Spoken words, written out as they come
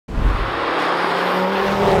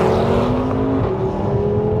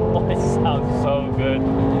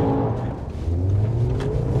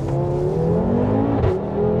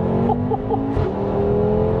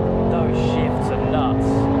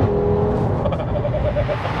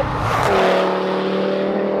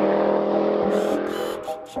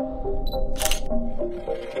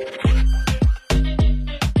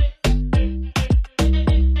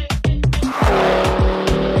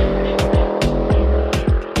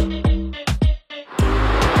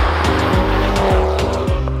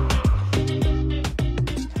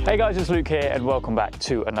Hey guys, it's Luke here and welcome back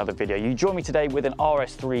to another video. You join me today with an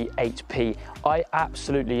RS3 HP. I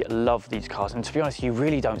absolutely love these cars, and to be honest, you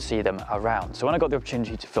really don't see them around. So when I got the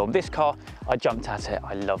opportunity to film this car, I jumped at it.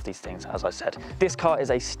 I love these things, as I said. This car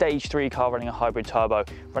is a stage 3 car running a hybrid turbo,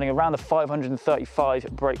 running around the 535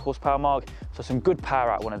 brake horsepower mark. So some good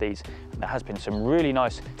power out one of these. And there has been some really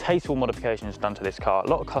nice, tasteful modifications done to this car. A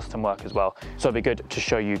lot of custom work as well. So it'd be good to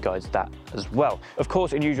show you guys that as well. Of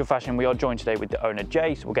course, in usual fashion, we are joined today with the owner,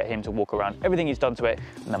 Jay. So we'll get him to walk around everything he's done to it,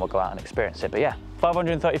 and then we'll go out and experience it. But yeah,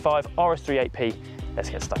 535 RS3 8P. Let's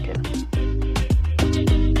get stuck in.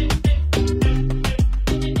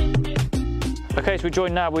 Okay, so we're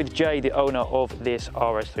joined now with Jay, the owner of this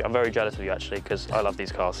RS3. I'm very jealous of you actually, because I love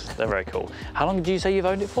these cars. They're very cool. How long did you say you've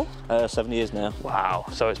owned it for? 7 years now. Wow,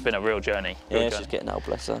 so it's been a real journey. Yeah, she's getting old,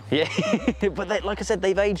 bless her. Yeah, but they, like I said,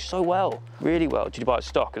 they've aged so well, really well. Did you buy it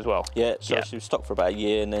stock as well? Yeah, so she was stock for about a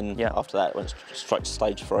year, and then after that, went straight to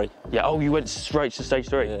stage 3. Yeah, oh, you went straight to stage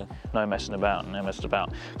 3? Yeah. No messing about, no messing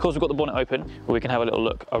about. Of course, we've got the bonnet open, where we can have a little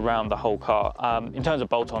look around the whole car. In terms of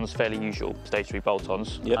bolt-ons, fairly usual stage 3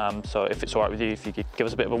 bolt-ons. Yep. So if it's all right with you, if you could give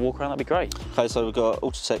us a bit of a walk around, that'd be great. Okay, so we've got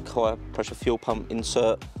Autotech high pressure fuel pump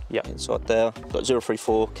insert inside there. Got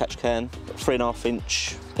 034 catch can, got 3.5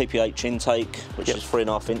 inch PPH intake, which is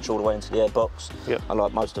 3.5 inch all the way into the airbox.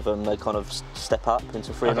 Unlike most of them, they kind of step up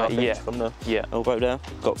into 3.5 inch from the elbow there.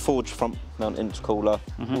 Got forged front mount intercooler,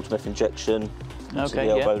 automatic injection into the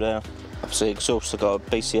elbow there. Obviously exhaust, I've got a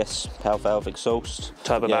BCS power valve exhaust.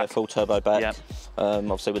 Turbo back. Full turbo back.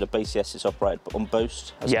 Obviously with a BCS it's operated on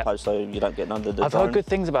boost, as opposed to you don't get under the I've heard good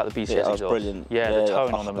things about the BCS exhaust. It was brilliant. Yeah, the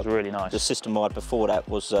tone on them was really nice. The system I had before that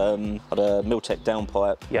was had a Miltech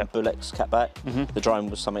downpipe, and Bulex catback. The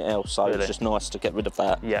drone was something else, so it's just nice to get rid of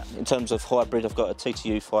that. In terms of hybrid, I've got a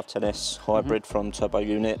TTU 510S hybrid from Turbo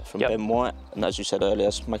Unit from Ben White, and as you said earlier,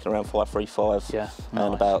 it's making around 535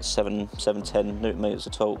 and about 710 newton meters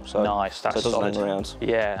of torque. So nice, that's solid. Around.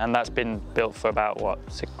 Yeah, and that's been built for about what,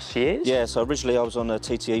 6 years? Yeah, so originally I was on a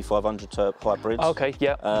TTE 500 hybrid. Okay,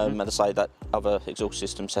 and I say that other exhaust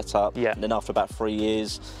system set up. And then after about 3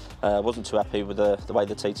 years, I wasn't too happy with the way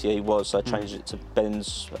the TTE was, so I changed it to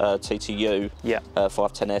Ben's TTU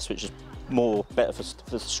 510S, which is better for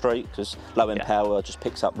the street, because low end power just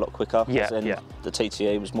picks up a lot quicker. The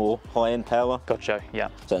TTE was more high end power. Gotcha.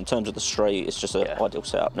 So in terms of the street, it's just an ideal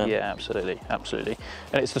setup now. Yeah, absolutely, absolutely.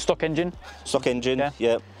 And it's the stock engine? Stock engine,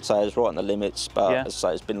 so it's right on the limits, but as I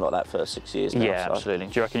say, it's been like that for 6 years now. Yeah, absolutely.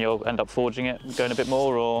 Do you reckon you'll end up forging it, going a bit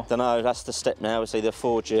more, or? Don't know, that's the step now. It's either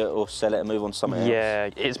forge it or sell it and move on to something else. Yeah,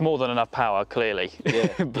 it's more than enough power, clearly. Yeah,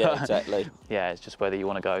 exactly. Yeah, it's just whether you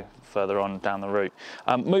want to go further on down the route.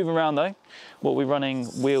 Moving around though, what are we running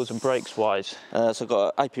wheels and brakes wise? So I've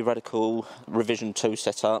got AP Radical Revision 2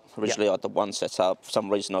 set up. Originally I had the 1 set up. For some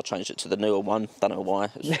reason I changed it to the newer one. Don't know why,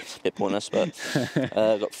 it was a bit pointless, but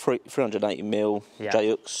got 380mm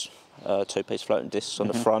J-hooks, 2-piece floating discs on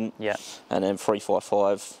the front, and then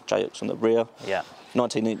 355 J-hooks on the rear.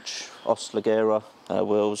 19-inch Os Ligera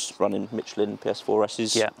wheels, running Michelin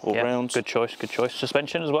PS4S's all round. Good choice, good choice.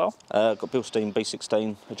 Suspension as well? Got Bilstein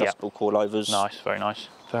B16 adjustable coilovers. Nice, very nice.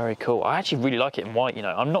 Very cool. I actually really like it in white, you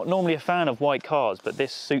know. I'm not normally a fan of white cars, but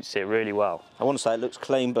this suits it really well. I want to say it looks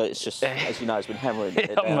clean, but it's just, as you know, it's been hammering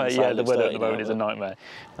it down. The weather at the moment is a nightmare.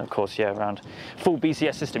 And of course, around full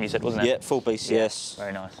BCS system, you said, wasn't it? Yeah, full BCS.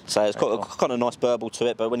 Very nice. So it's got a kind of nice burble to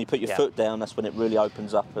it, but when you put your foot down, that's when it really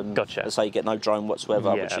opens up, and let's say you get no drone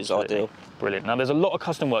whatsoever, which is ideal. Brilliant. Now, there's a lot of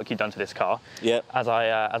custom work you've done to this car. As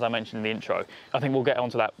I mentioned in the intro. I think we'll get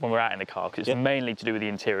onto that when we're out in the car, because it's mainly to do with the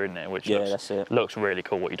interior in there, which looks really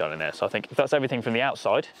cool what you've done in there. So I think if that's everything from the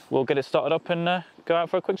outside, we'll get it started up and go out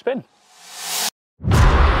for a quick spin.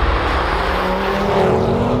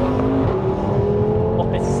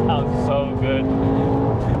 Oh, it sounds so good.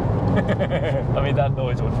 I mean, that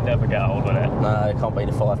noise will never get old, will it? No, it can't be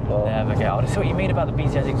the 5-bar. Never get old. I see what you mean about the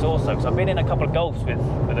BCS exhaust though, because I've been in a couple of Golfs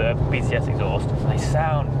with a BCS exhaust. They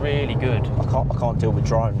sound really good. I can't deal with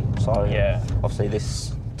drone, so obviously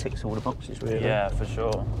this ticks all the boxes really. Yeah, for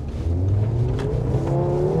sure.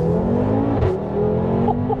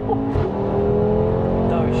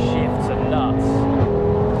 Those shifts are nuts.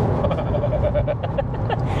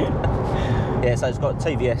 So it's got a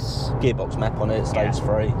TVS gearbox map on it, stage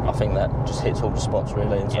 3. I think that just hits all the spots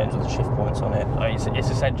really in terms of the shift points on it. It's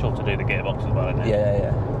essential to do the gearbox as well, isn't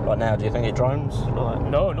it? Right now, do you think it drones?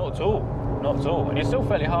 No, not at all. Not at all. And you're still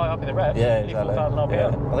fairly high up in the revs. Yeah, exactly.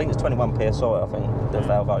 RPM. I think it's 21 PSI, I think, the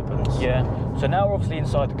valve opens. So now we're obviously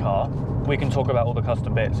inside the car. we can talk about all the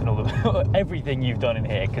custom bits and all the everything you've done in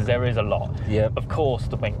here, because there is a lot. Yep. Of course,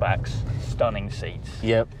 the wing backs, stunning seats.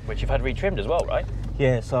 Yep. Which you've had retrimmed as well, right?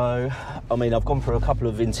 Yeah, so, I mean, I've gone through a couple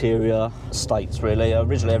of interior states, really.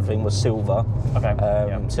 Originally, everything was silver. Okay.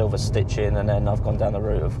 Silver stitching, and then I've gone down the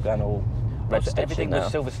route of going all red stitching everything now.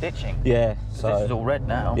 was silver stitching? Yeah. So this is all red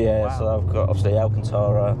now? Yeah, wow. so I've got, obviously,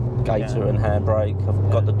 Alcantara, gator and handbrake.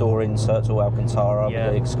 I've got the door inserts all Alcantara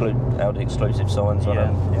with the Audi exclusive signs on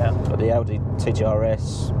them. Yeah. Got the Audi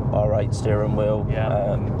TTRS R8 steering wheel.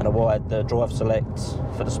 And I wired the drive select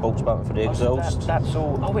for the sports button for the exhaust. So that's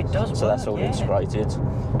all. Oh, it does. So that's all integrated.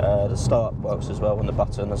 The start works as well on the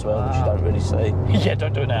button as well, which you don't really see. Yeah,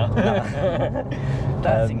 don't do it now.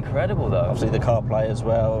 That's incredible, though. Obviously the CarPlay as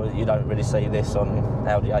well. You don't really see this on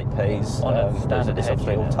Audi 8Ps. On a standard this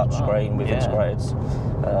obviously all touch screen with integrated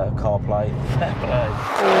CarPlay. Fair play.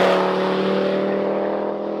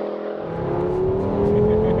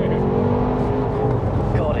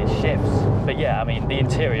 But yeah, I mean, the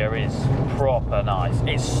interior is proper nice.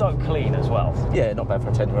 It's so clean as well. Yeah, not bad for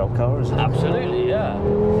a 10-year-old car, is it? Absolutely, yeah.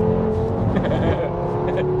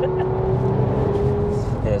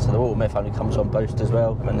 Yeah, so the water meth only comes on boost as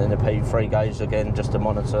well, and then the P3 gauge again just to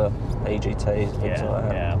monitor EGTs, things like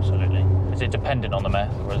that. Yeah, absolutely. Is it dependent on the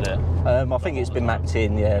meth, or is it? I think it's been mapped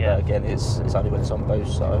in, but again, it's only when it's on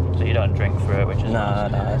boost, so. So you don't drink through it, which is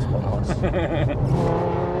nice. No, it's quite nice.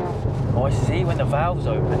 Oh, I see, when the valve's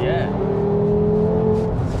open,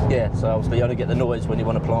 Yeah, so obviously you only get the noise when you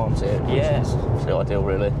want to plant it, which is the ideal,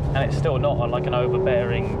 really. And it's still not on like an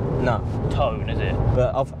overbearing tone, is it?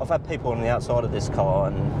 But I've had people on the outside of this car,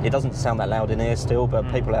 and it doesn't sound that loud in here still, but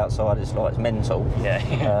people outside, it's like, it's mental.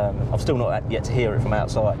 Yeah. I've still not yet to hear it from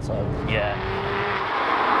outside, so. Yeah.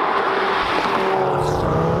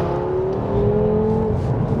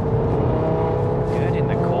 Good in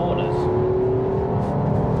the corners.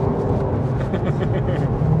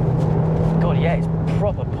 God, yeah, it's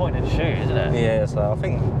proper point and shoot, isn't it? Yeah, so I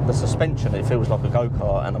think the suspension, it feels like a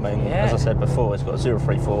go-kart, and I mean, as I said before, it's got a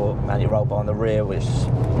 034 manual roll bar on the rear, which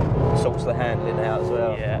sorts the handling out as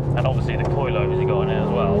well. Yeah, and obviously the coilovers you got in it as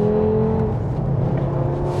well.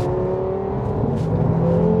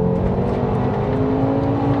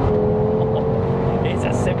 It's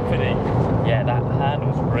a symphony. Yeah, that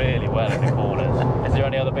handles really well in the corners. Is there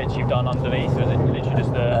any other bits you've done underneath, or is it literally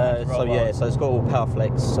just the so it's got all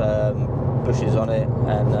PowerFlex bushes on it,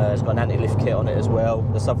 and it's got an anti-lift kit on it as well.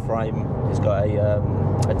 The subframe has got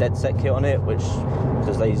a dead set kit on it, which,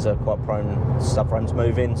 because these are quite prone subframes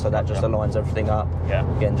moving, so that just aligns everything up. Yeah.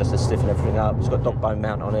 Again, just to stiffen everything up. It's got dog bone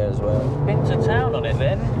mount on it as well. Been to town on it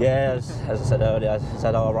then? Yeah, as I said earlier, I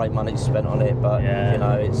had R8 money spent on it, but you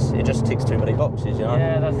know, it just ticks too many boxes, you know.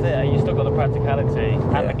 Yeah, that's it. You still got the practicality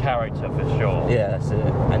and the character for sure. Yeah, that's it.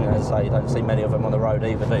 And as I say, you don't see many of them on the road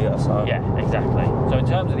either, do you? So. Yeah, exactly. So in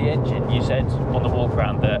terms of the engine, you said on the walk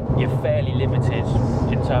around that you're fairly limited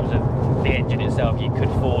in terms of the engine itself. You could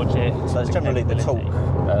forge it. So it's generally the torque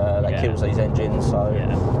that kills these engines. So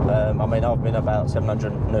I mean, I've been about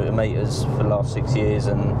 700 Newton meters for the last 6 years,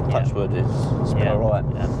 and touchwood, it's been alright.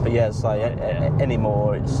 But yeah, so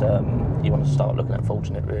anymore, it's you want to start looking at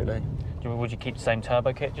forging it, really. Would you keep the same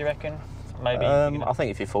turbo kit, do you reckon? Maybe. I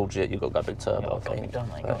think if you forge it, you've got to go big turbo. I think.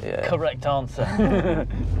 Correct answer.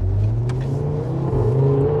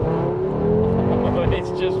 It's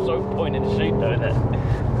just so point and shoot, though, isn't it?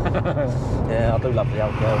 Yeah, I do love the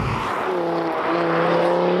old girl.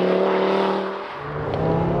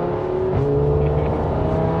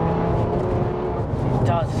 It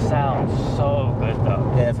does sound so good, though.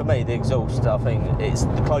 Yeah, for me, the exhaust, I think it's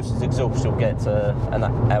the closest exhaust you'll get to an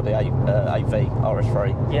Audi 8V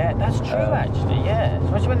RS3. Yeah, that's true, actually,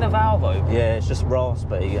 especially when the valve opens. Yeah, it's just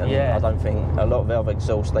raspy, and I don't think a lot of the other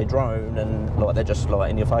exhausts, they drone and like they're just like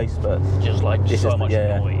in your face, but just like this so is much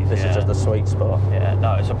noise. This is just the sweet spot. Yeah,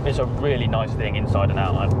 no, it's a really nice thing inside and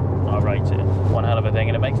out. I rate it. One hell of a thing,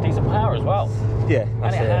 and it makes decent power as well. Yeah,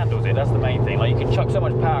 and it handles it. That's the main thing. Like, you can chuck so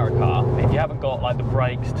much power a car, but if you haven't got like the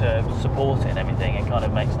brakes to support it and everything, it kind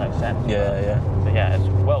of makes no sense. But yeah, it's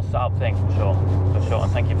a well set up thing for sure.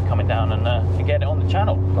 And thank you for coming down and getting it on the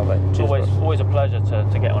channel. Lovely. Cheers, always a pleasure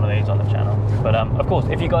to get one of these on the channel. But of course,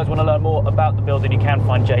 if you guys want to learn more about the build, then you can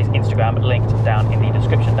find Jay's Instagram linked down in the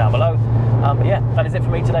description down below. But yeah, that is it for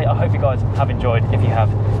me today. I hope you guys have enjoyed. If you have,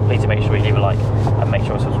 please make sure you leave a like and make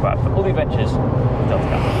sure to subscribe for all the adventures of Delta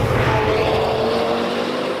Capital.